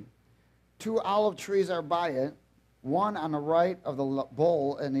 3, 2 olive trees are by it, one on the right of the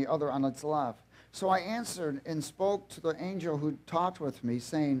bowl and the other on its left. So I answered and spoke to the angel who talked with me,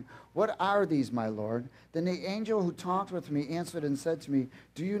 saying, what are these, my Lord? Then the angel who talked with me answered and said to me,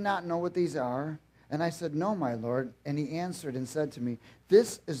 do you not know what these are? And I said, no, my Lord. And he answered and said to me,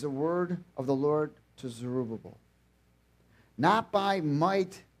 this is the word of the Lord to Zerubbabel. Not by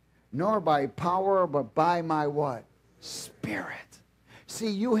might, nor by power, but by my what? Spirit. See,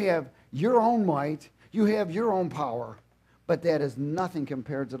 you have your own might, you have your own power, but that is nothing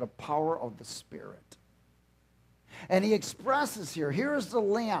compared to the power of the Spirit. And he expresses here's the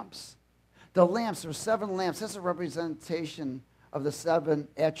lamps. The lamps, there are 7 lamps. That's a representation of the 7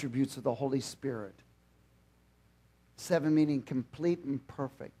 attributes of the Holy Spirit. 7 meaning complete and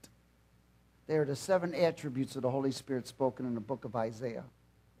perfect. They are the 7 attributes of the Holy Spirit spoken in the book of Isaiah.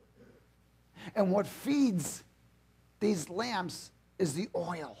 And what feeds these lamps is the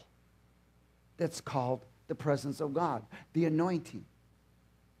oil that's called the presence of God, the anointing.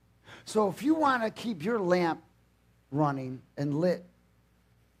 So if you want to keep your lamp running and lit,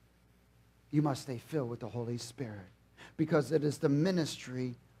 you must stay filled with the Holy Spirit, because it is the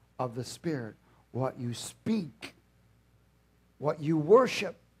ministry of the Spirit. What you speak, what you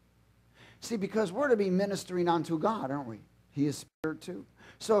worship. See, because we're to be ministering unto God, aren't we? He is Spirit too.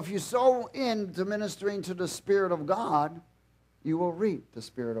 So if you sow into ministering to the Spirit of God, you will reap the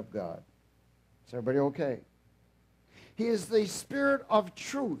Spirit of God. Is everybody okay? He is the Spirit of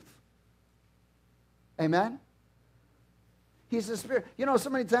truth. Amen? He's the Spirit. You know, so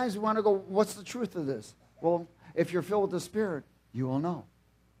many times we want to go, what's the truth of this? Well, if you're filled with the Spirit, you will know.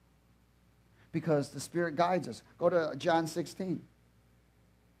 Because the Spirit guides us. Go to John 16.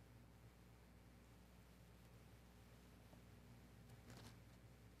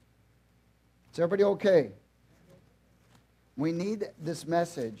 Is everybody okay? We need this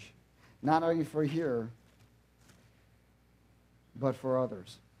message, not only for here, but for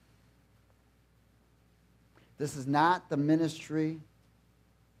others. This is not the ministry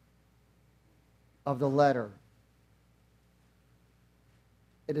of the letter.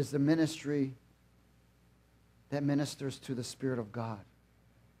 It is the ministry that ministers to the Spirit of God.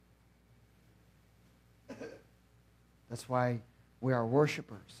 That's why we are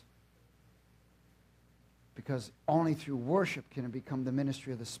worshipers. Because only through worship can it become the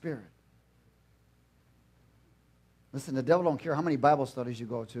ministry of the Spirit. Listen, the devil don't care how many Bible studies you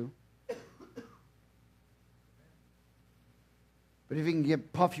go to. But if he can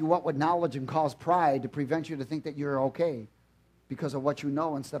puff you up with knowledge and cause pride to prevent you to think that you're okay because of what you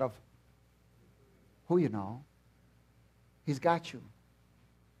know instead of who you know, he's got you.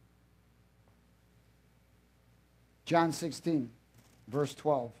 John 16, verse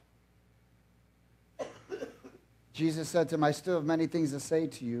 12. Jesus said to him, I still have many things to say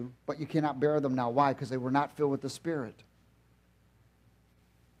to you, but you cannot bear them now. Why? Because they were not filled with the Spirit.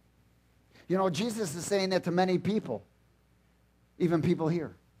 You know, Jesus is saying that to many people, even people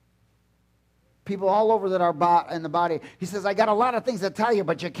here. People all over that are in the body. He says, I got a lot of things to tell you,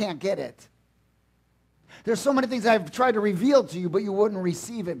 but you can't get it. There's so many things I've tried to reveal to you, but you wouldn't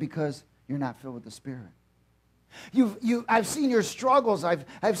receive it because you're not filled with the Spirit. I've seen your struggles.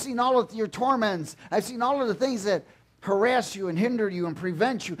 I've seen all of your torments. I've seen all of the things that harass you and hinder you and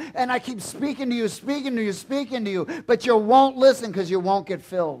prevent you. And I keep speaking to you, but you won't listen because you won't get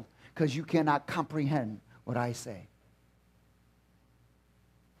filled because you cannot comprehend what I say.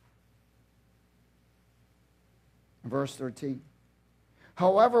 Verse 13.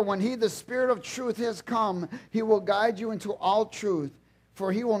 However, when he, the Spirit of truth, has come, he will guide you into all truth.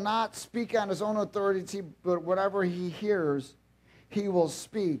 For he will not speak on his own authority, but whatever he hears, he will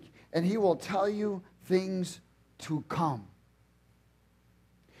speak. And he will tell you things to come.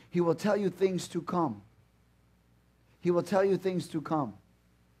 He will tell you things to come. He will tell you things to come.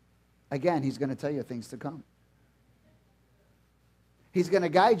 Again, he's going to tell you things to come. He's going to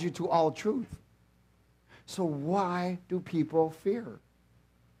guide you to all truth. So why do people fear?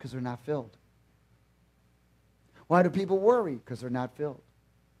 Because they're not filled. Why do people worry? Because they're not filled.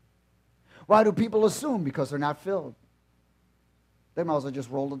 Why do people assume? Because they're not filled. They might as well just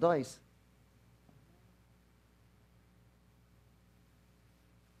roll the dice.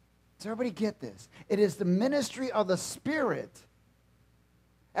 Does everybody get this? It is the ministry of the Spirit.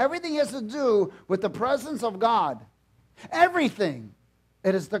 Everything has to do with the presence of God. Everything.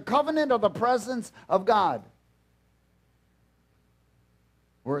 It is the covenant of the presence of God.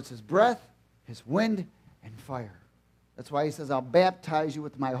 Where it's his breath, his wind, and fire. That's why he says, I'll baptize you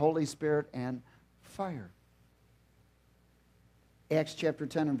with my Holy Spirit and fire. Acts chapter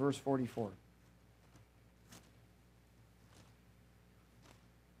 10 and verse 44.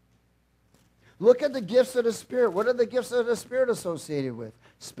 Look at the gifts of the Spirit. What are the gifts of the Spirit associated with?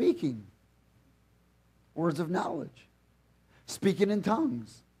 Speaking. Words of knowledge. Speaking in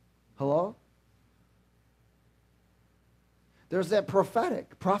tongues. Hello? There's that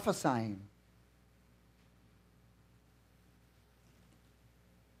prophetic, prophesying.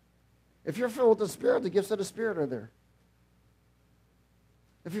 If you're filled with the Spirit, the gifts of the Spirit are there.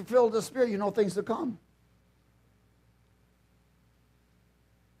 If you're filled with the Spirit, you know things to come.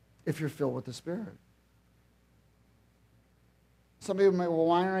 If you're filled with the Spirit. Some people may, well,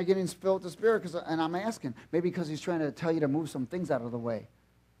 why aren't I getting filled with the Spirit? And I'm asking, maybe because he's trying to tell you to move some things out of the way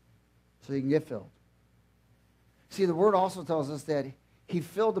so you can get filled. See, the Word also tells us that he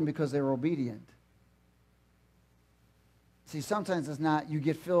filled them because they were obedient. See, sometimes it's not you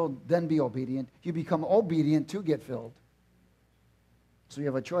get filled, then be obedient. You become obedient to get filled. So you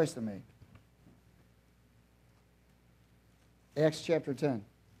have a choice to make. Acts chapter 10.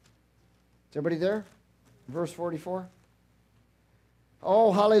 Is everybody there? Verse 44.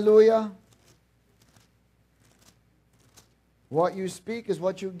 Oh, hallelujah. What you speak is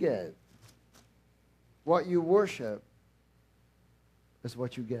what you get. What you worship is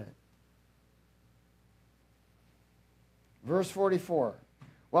what you get. Verse 44.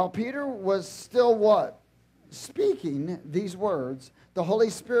 While Peter was still what? Speaking these words, the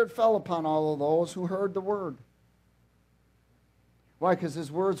Holy Spirit fell upon all of those who heard the word. Why? Because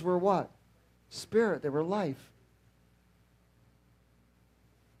his words were what? Spirit. They were life.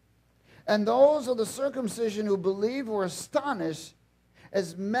 And those of the circumcision who believed were astonished,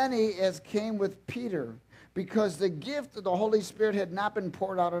 as many as came with Peter, because the gift of the Holy Spirit had not been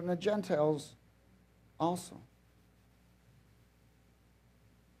poured out on the Gentiles also.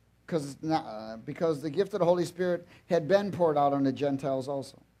 Because the gift of the Holy Spirit had been poured out on the Gentiles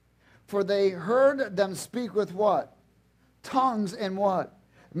also. For they heard them speak with what? Tongues and what?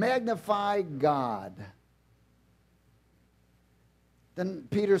 Magnify God. Then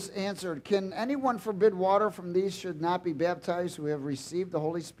Peter answered, can anyone forbid water from these should not be baptized who have received the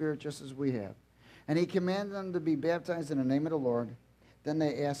Holy Spirit just as we have? And he commanded them to be baptized in the name of the Lord. Then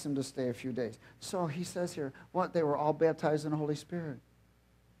they asked him to stay a few days. So he says here, what? They were all baptized in the Holy Spirit.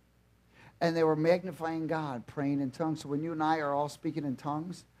 And they were magnifying God, praying in tongues. So when you and I are all speaking in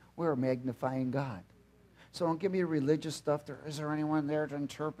tongues, we're magnifying God. So don't give me religious stuff. Is there anyone there to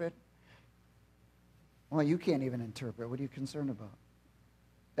interpret? Well, you can't even interpret. What are you concerned about?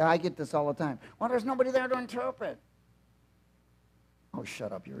 I get this all the time. Well, there's nobody there to interpret. Oh,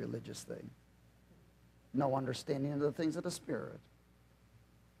 shut up, you religious thing. No understanding of the things of the Spirit.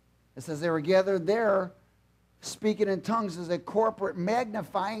 It says they were gathered there, speaking in tongues as a corporate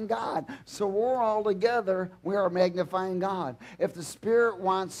magnifying God. So we're all together, we are magnifying God. If the Spirit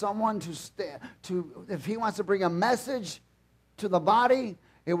wants someone if he wants to bring a message to the body,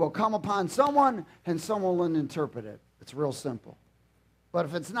 it will come upon someone and someone will interpret it. It's real simple. But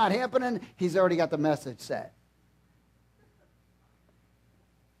if it's not happening, he's already got the message set.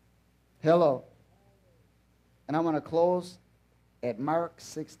 Hello. And I'm going to close at Mark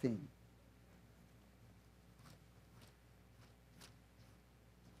 16.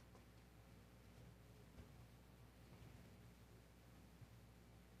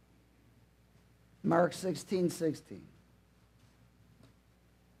 Mark 16:16.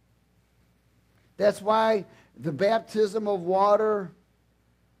 That's why the baptism of water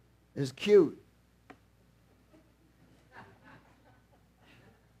is cute.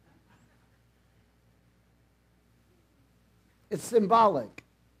 It's symbolic.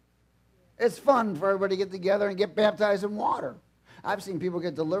 It's fun for everybody to get together and get baptized in water. I've seen people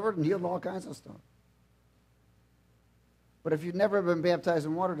get delivered and healed all kinds of stuff. But if you've never been baptized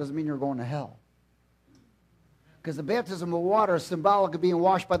in water, it doesn't mean you're going to hell. Because the baptism of water is symbolic of being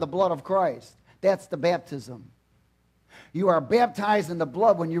washed by the blood of Christ. That's the baptism. You are baptized in the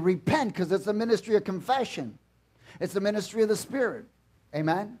blood when you repent, because it's the ministry of confession. It's the ministry of the Spirit.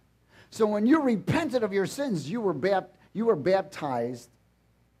 Amen? So when you repented of your sins, you were baptized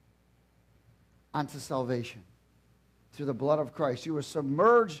unto salvation through the blood of Christ. You were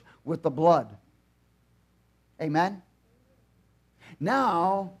submerged with the blood. Amen?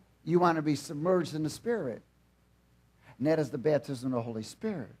 Now, you want to be submerged in the Spirit. And that is the baptism of the Holy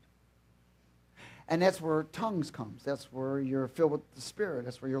Spirit. And that's where tongues comes. That's where you're filled with the Spirit.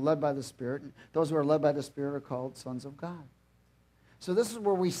 That's where you're led by the Spirit. And those who are led by the Spirit are called sons of God. So this is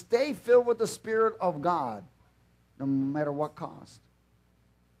where we stay filled with the Spirit of God, no matter what cost.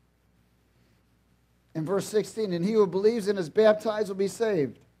 In verse 16, and he who believes and is baptized will be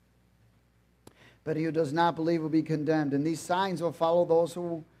saved. But he who does not believe will be condemned. And these signs will follow those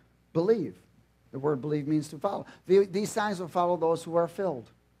who believe. The word believe means to follow. These signs will follow those who are filled.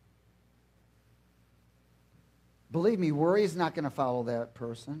 Believe me, worry is not going to follow that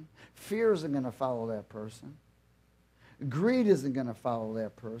person. Fear isn't going to follow that person. Greed isn't going to follow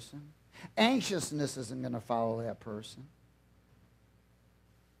that person. Anxiousness isn't going to follow that person.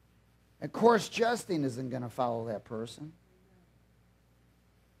 And coarse jesting isn't going to follow that person.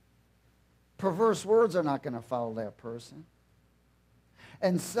 Perverse words are not going to follow that person.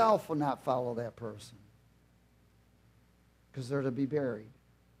 And self will not follow that person, because they're to be buried.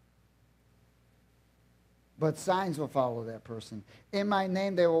 But signs will follow that person. In my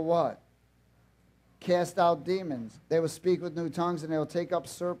name they will what? Cast out demons. They will speak with new tongues, and they will take up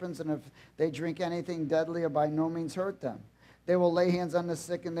serpents, and if they drink anything deadly, or by no means hurt them. They will lay hands on the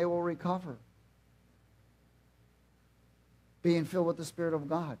sick, and they will recover. Being filled with the Spirit of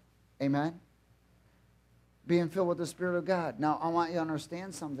God. Amen? Being filled with the Spirit of God. Now, I want you to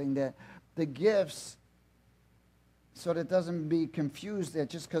understand something, that the gifts, so that it doesn't be confused that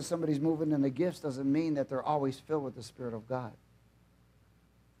just because somebody's moving in the gifts doesn't mean that they're always filled with the Spirit of God.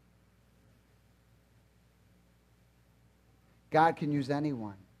 God can use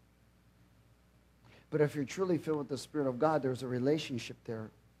anyone. But if you're truly filled with the Spirit of God, there's a relationship there.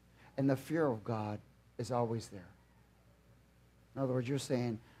 And the fear of God is always there. In other words, you're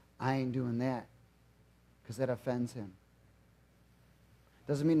saying, I ain't doing that, because that offends him.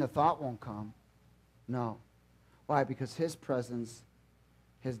 Doesn't mean the thought won't come. No. Why? Because his presence,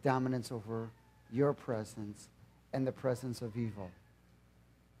 his dominance over your presence and the presence of evil.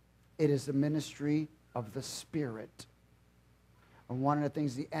 It is the ministry of the Spirit. And one of the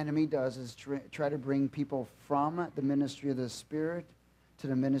things the enemy does is try to bring people from the ministry of the Spirit to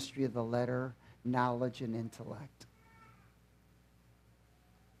the ministry of the letter, knowledge, and intellect.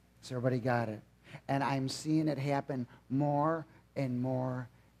 So everybody got it? And I'm seeing it happen more and more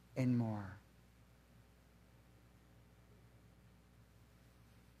and more.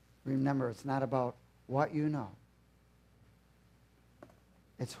 Remember, it's not about what you know.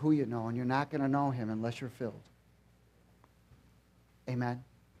 It's who you know, and you're not going to know him unless you're filled. Amen.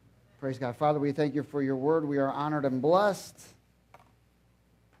 Praise God. Father, we thank you for your word. We are honored and blessed.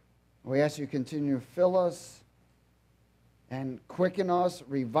 We ask you to continue to fill us and quicken us,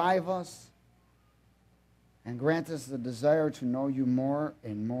 revive us, and grant us the desire to know you more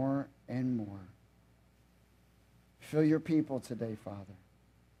and more and more. Fill your people today, Father.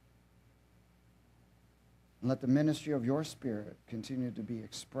 And let the ministry of your Spirit continue to be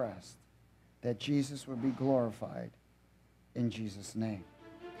expressed, that Jesus would be glorified in Jesus' name.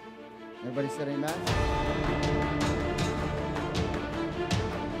 Everybody said amen?